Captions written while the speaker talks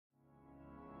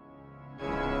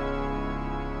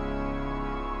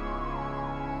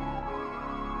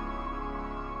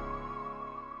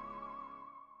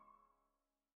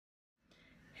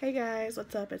Hey guys,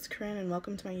 what's up? It's Corinne and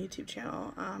welcome to my YouTube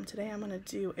channel. Today I'm going to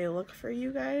do a look for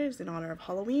you guys in honor of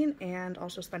Halloween and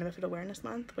also Spina Bifida Awareness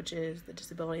Month, which is the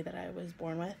disability that I was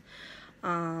born with.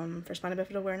 For Spina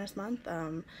Bifida Awareness Month,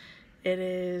 it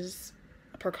is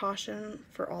a precaution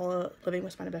for all living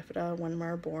with Spina Bifida when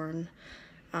we're born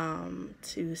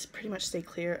to pretty much stay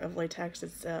clear of latex.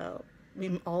 It's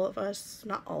all of us,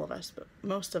 not all of us, but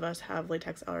most of us have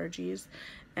latex allergies,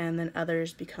 and then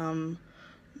others become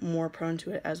more prone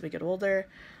to it as we get older.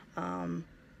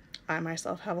 I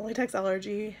myself have a latex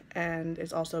allergy, and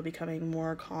it's also becoming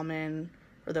more common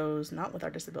for those not with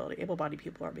our disability. Able-bodied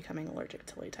people are becoming allergic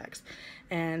to latex,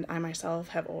 and I myself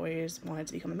have always wanted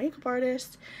to become a makeup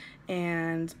artist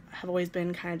and have always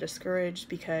been kind of discouraged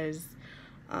because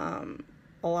a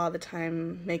lot of the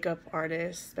time makeup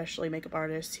artists, especially makeup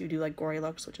artists who do like gory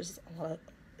looks, which is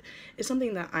is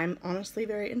something that I'm honestly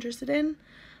very interested in.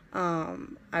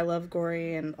 I love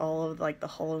gory and all of like the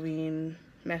Halloween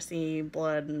messy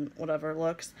blood and whatever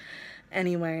looks.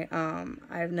 Anyway,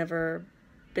 I've never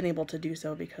been able to do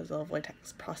so because of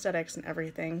latex prosthetics and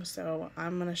everything. So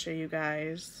I'm gonna show you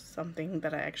guys something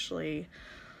that I actually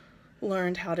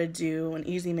learned how to do, an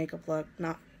easy makeup look,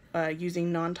 not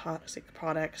using non-toxic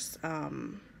products.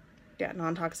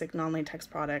 Non-toxic, non-latex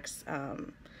products.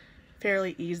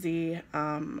 Fairly easy.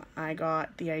 I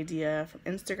got the idea from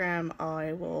Instagram.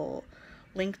 I will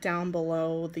link down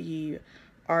below the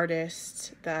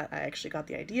artist that I actually got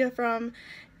the idea from,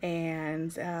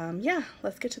 and yeah,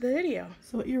 let's get to the video.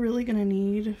 So what you're really gonna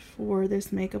need for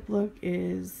this makeup look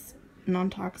is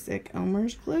non-toxic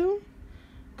Elmer's glue,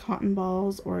 cotton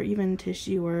balls, or even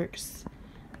tissue works,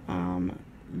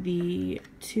 the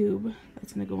tube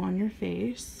that's gonna go on your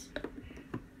face,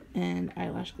 and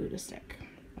eyelash glue to stick.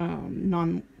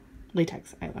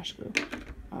 Non-latex eyelash glue,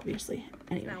 obviously.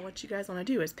 Anyway. Now what you guys want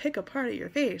to do is pick a part of your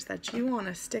face that you want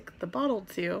to stick the bottle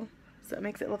to, so it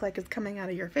makes it look like it's coming out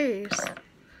of your face,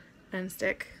 and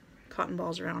stick cotton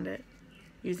balls around it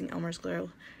using Elmer's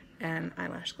glue and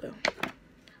eyelash glue.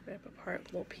 Rip apart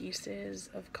little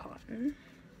pieces of cotton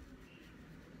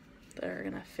that are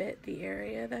going to fit the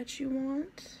area that you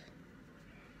want,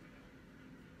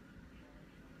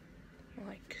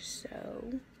 like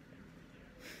so.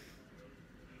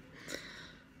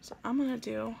 So I'm gonna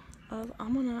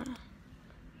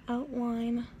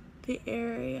outline the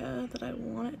area that I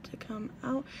want it to come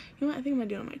out. You know what, I think I'm gonna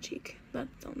do it on my cheek. That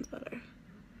sounds better.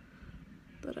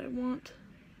 That I want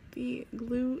the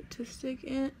glue to stick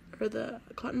in, or the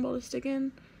cotton ball to stick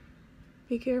in.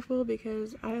 Be careful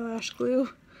because eyelash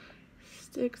glue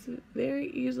sticks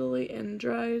very easily and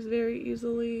dries very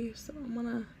easily. So I'm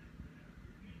gonna,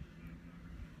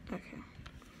 okay.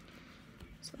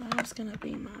 So that's gonna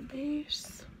be my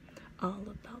base. All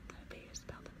about that base,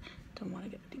 about that. Don't want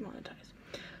to get demonetized.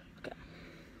 Okay.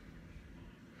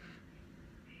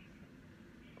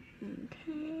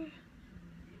 Okay.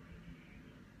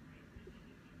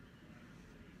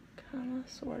 Kinda,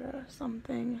 sorta,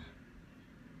 something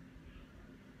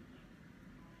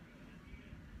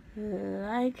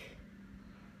like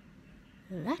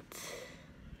that.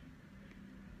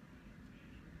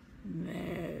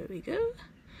 There we go.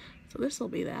 So this will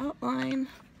be the outline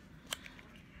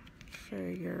for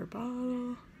your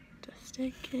bottle to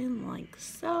stick in, like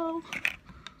so.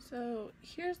 So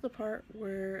here's the part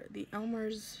where the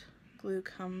Elmer's glue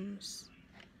comes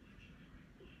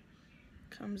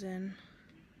in.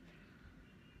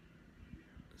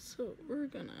 So we're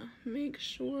gonna make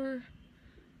sure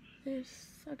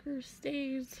this sucker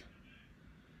stays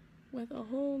with a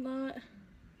whole lot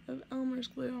of Elmer's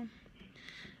glue.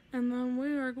 And then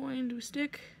we are going to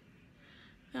stick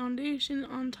foundation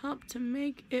on top to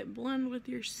make it blend with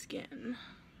your skin.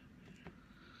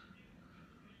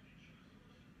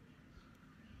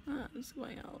 It's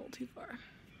going out a little too far.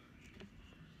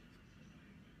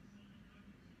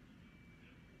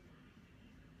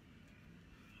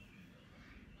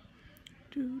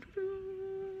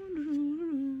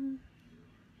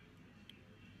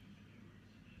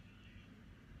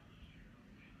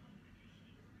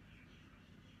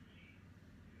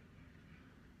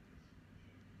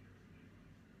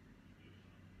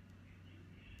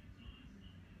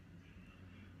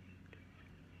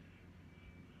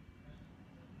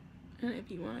 And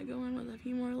if you want to go in with a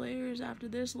few more layers after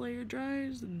this layer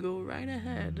dries, go right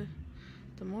ahead.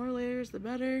 The more layers, the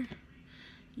better.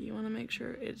 You want to make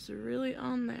sure it's really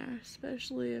on there,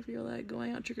 especially if you're like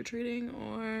going out trick-or-treating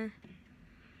or,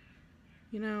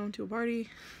 you know, to a party.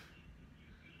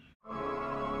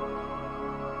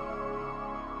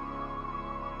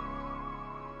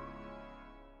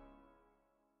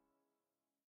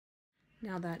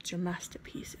 Now that your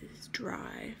masterpiece is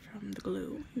dry from the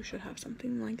glue, you should have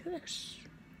something like this.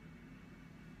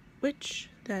 Which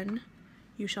then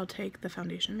you shall take the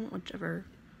foundation, whichever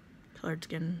colored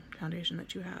skin foundation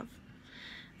that you have,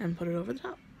 and put it over the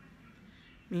top.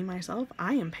 Me, myself,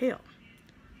 I am pale,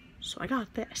 so I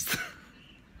got this.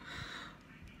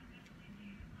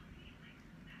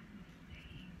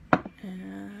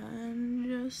 And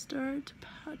just start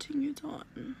patting it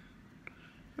on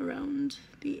around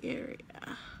the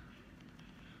area,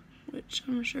 which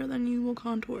I'm sure then you will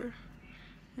contour.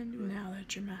 And now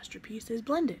that your masterpiece is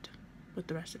blended with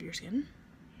the rest of your skin,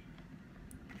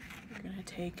 you're gonna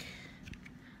take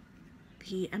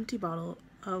the empty bottle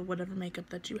of whatever makeup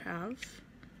that you have,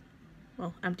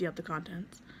 well, empty out the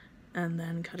contents, and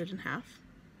then cut it in half.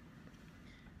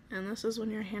 And this is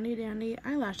when your handy dandy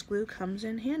eyelash glue comes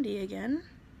in handy again,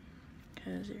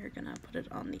 because you're gonna put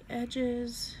it on the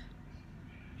edges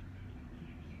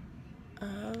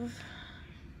of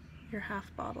your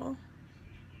half bottle,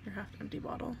 your half empty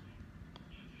bottle.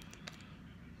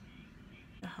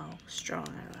 How strong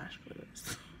eyelash glue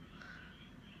is,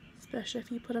 especially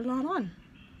if you put a lot on,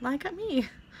 like at me.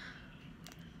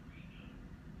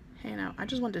 Hey, now I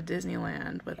just went to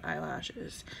Disneyland with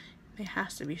eyelashes. It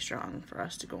has to be strong for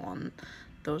us to go on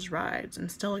those rides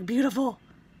and still look beautiful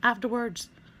afterwards,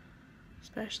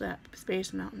 especially at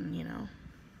Space Mountain, you know.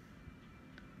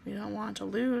 We don't want to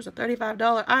lose a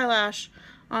 $35 eyelash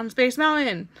on Space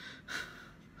Mountain.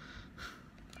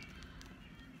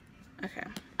 Okay.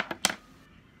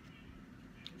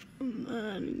 And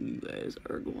then you guys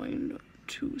are going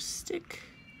to stick.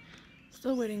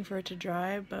 Still waiting for it to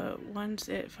dry, but once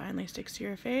it finally sticks to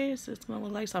your face, it's gonna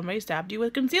look like somebody stabbed you with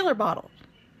a concealer bottle.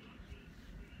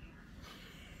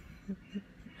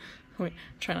 Wait,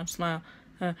 try not to smile.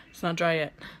 It's not dry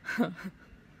yet.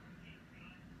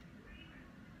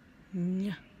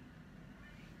 Yeah.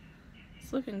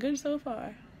 It's looking good so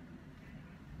far.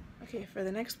 Okay, for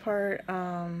the next part,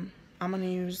 I'm gonna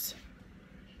use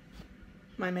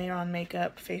my Mayron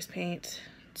Makeup face paint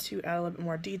to add a little bit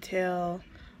more detail,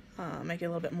 make it a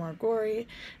little bit more gory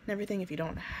and everything. If you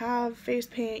don't have face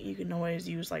paint, you can always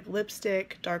use like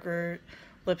lipstick, darker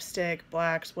lipstick,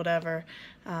 blacks, whatever,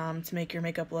 to make your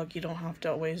makeup look. You don't have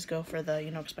to always go for the,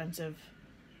 you know, expensive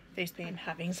face paint. I'm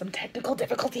having some technical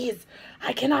difficulties.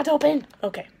 I cannot open.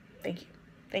 Okay, thank you.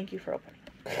 Thank you for opening.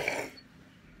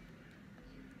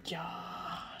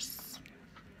 Yes.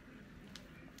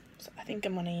 So I think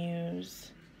I'm gonna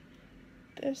use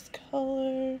this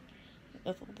color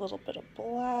with a little bit of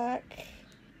black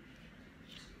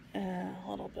and a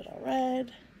little bit of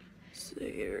red. So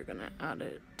you're gonna add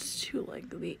it to like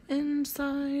the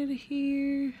inside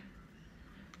here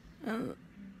and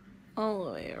all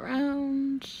the way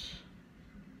around.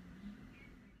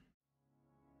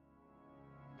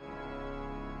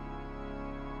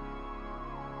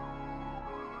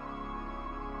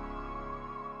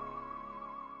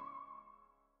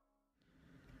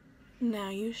 Now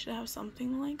you should have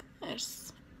something like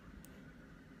this.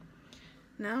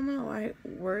 Now I'm gonna write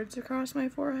words across my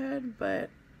forehead, but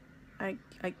I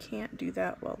can't do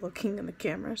that while looking in the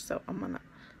camera, so I'm gonna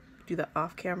do that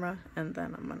off camera and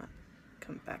then I'm gonna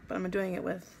come back. But I'm doing it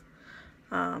with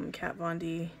Kat Von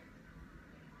D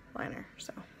liner,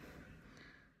 so.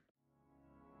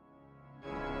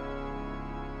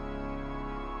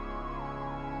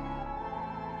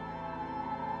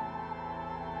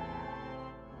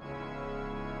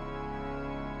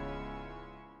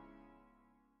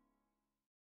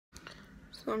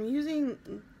 So I'm using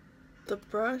the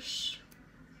brush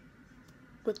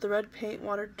with the red paint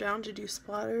watered down to do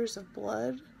splatters of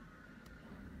blood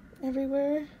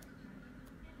everywhere.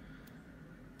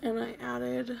 And I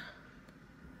added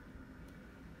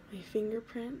my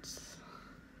fingerprints.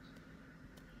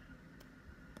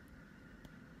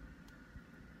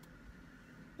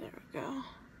 There we go.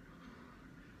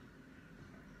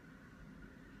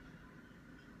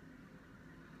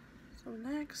 So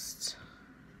next,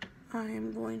 I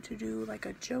am going to do like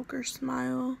a Joker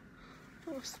smile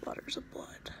with splatters of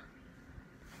blood.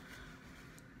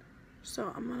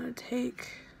 So I'm gonna take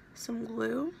some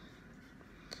glue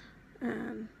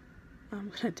and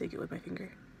I'm gonna take it with my finger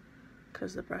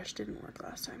because the brush didn't work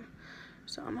last time.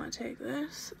 So I'm gonna take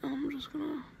this and I'm just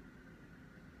gonna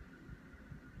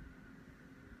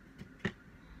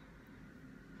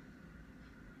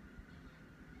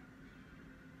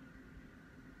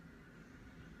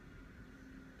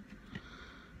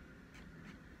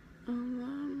and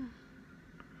then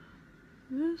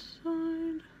this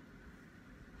side.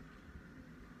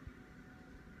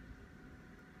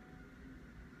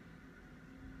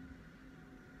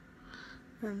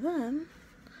 And then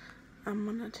I'm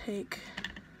gonna take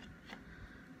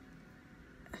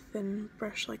a thin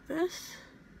brush like this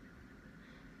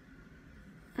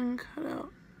and cut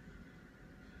out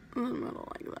in the middle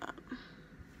like that.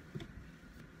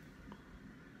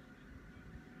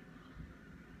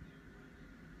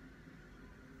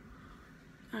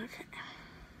 Okay,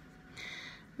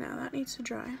 now that needs to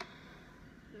dry.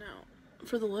 Now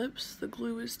for the lips, the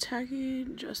glue is tacky,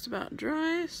 just about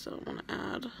dry, so I'm gonna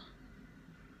add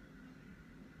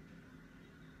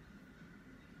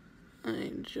a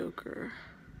joker.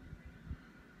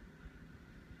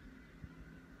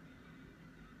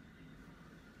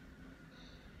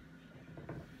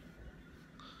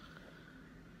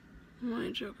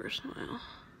 My joker smile.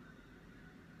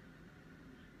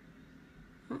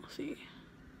 Let's see.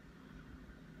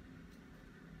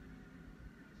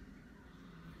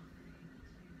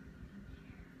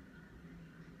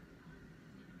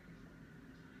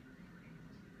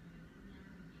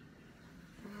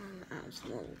 Add some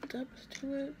little depth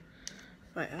to it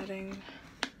by adding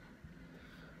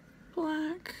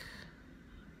black.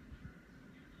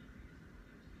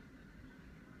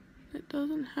 It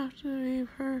doesn't have to be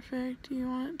perfect. You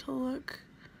want it to look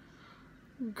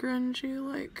grungy,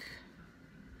 like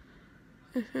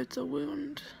if it's a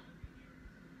wound.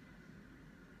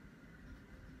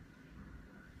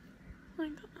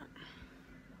 Like that.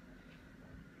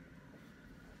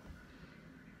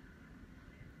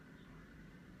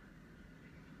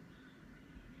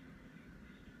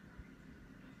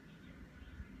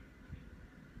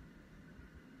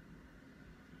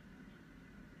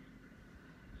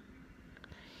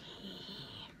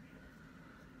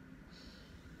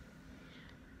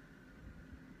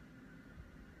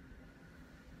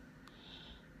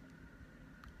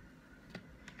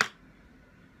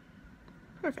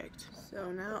 Perfect.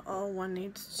 So now all one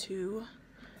needs to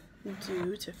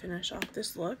do to finish off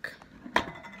this look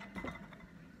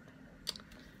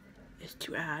is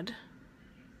to add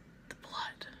the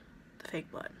blood, the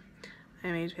fake blood.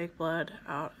 I made fake blood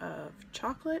out of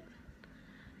chocolate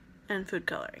and food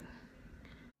coloring.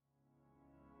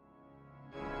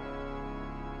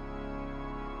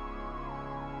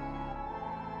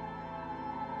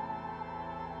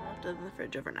 Left it in the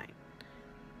fridge overnight.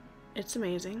 It's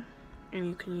amazing.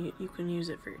 And you can use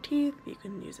it for your teeth, you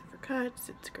can use it for cuts,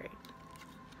 it's great.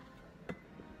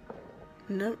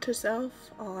 Note to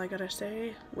self, all I gotta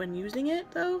say, when using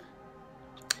it though,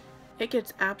 it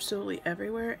gets absolutely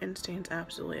everywhere and stains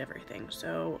absolutely everything.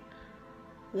 So,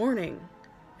 warning,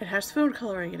 it has food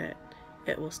coloring in it.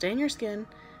 It will stain your skin,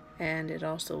 and it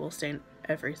also will stain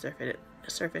every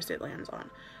surface it lands on.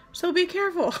 So be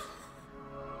careful!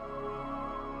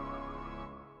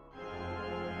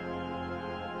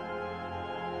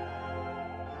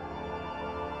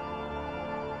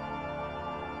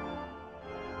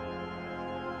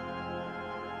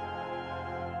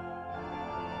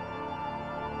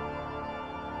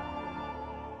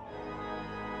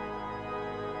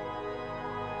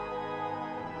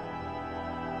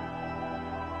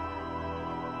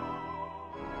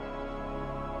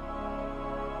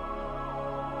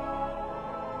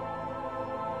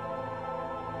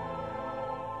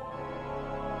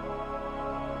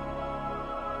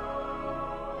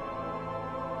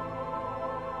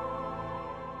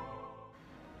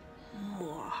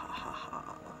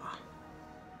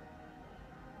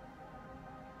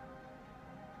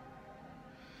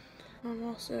 I'm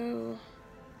also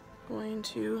going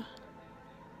to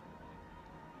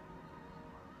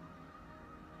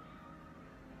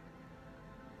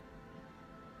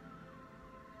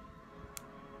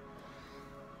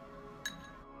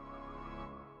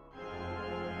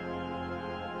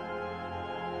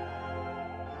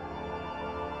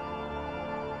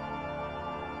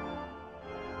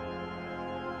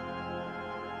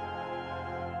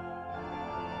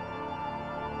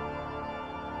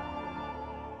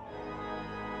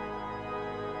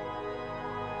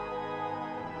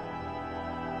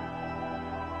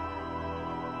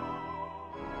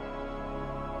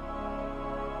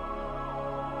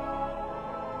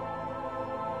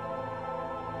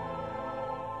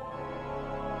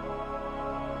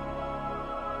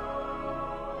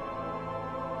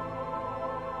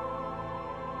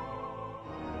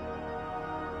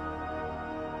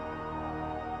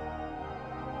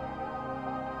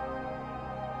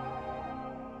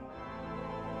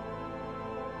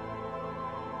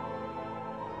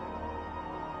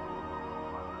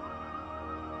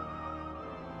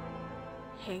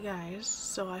Hey guys,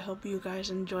 so I hope you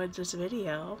guys enjoyed this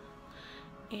video,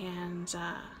 and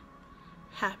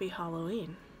happy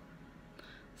Halloween.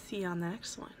 See you on the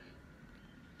next one.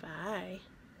 Bye.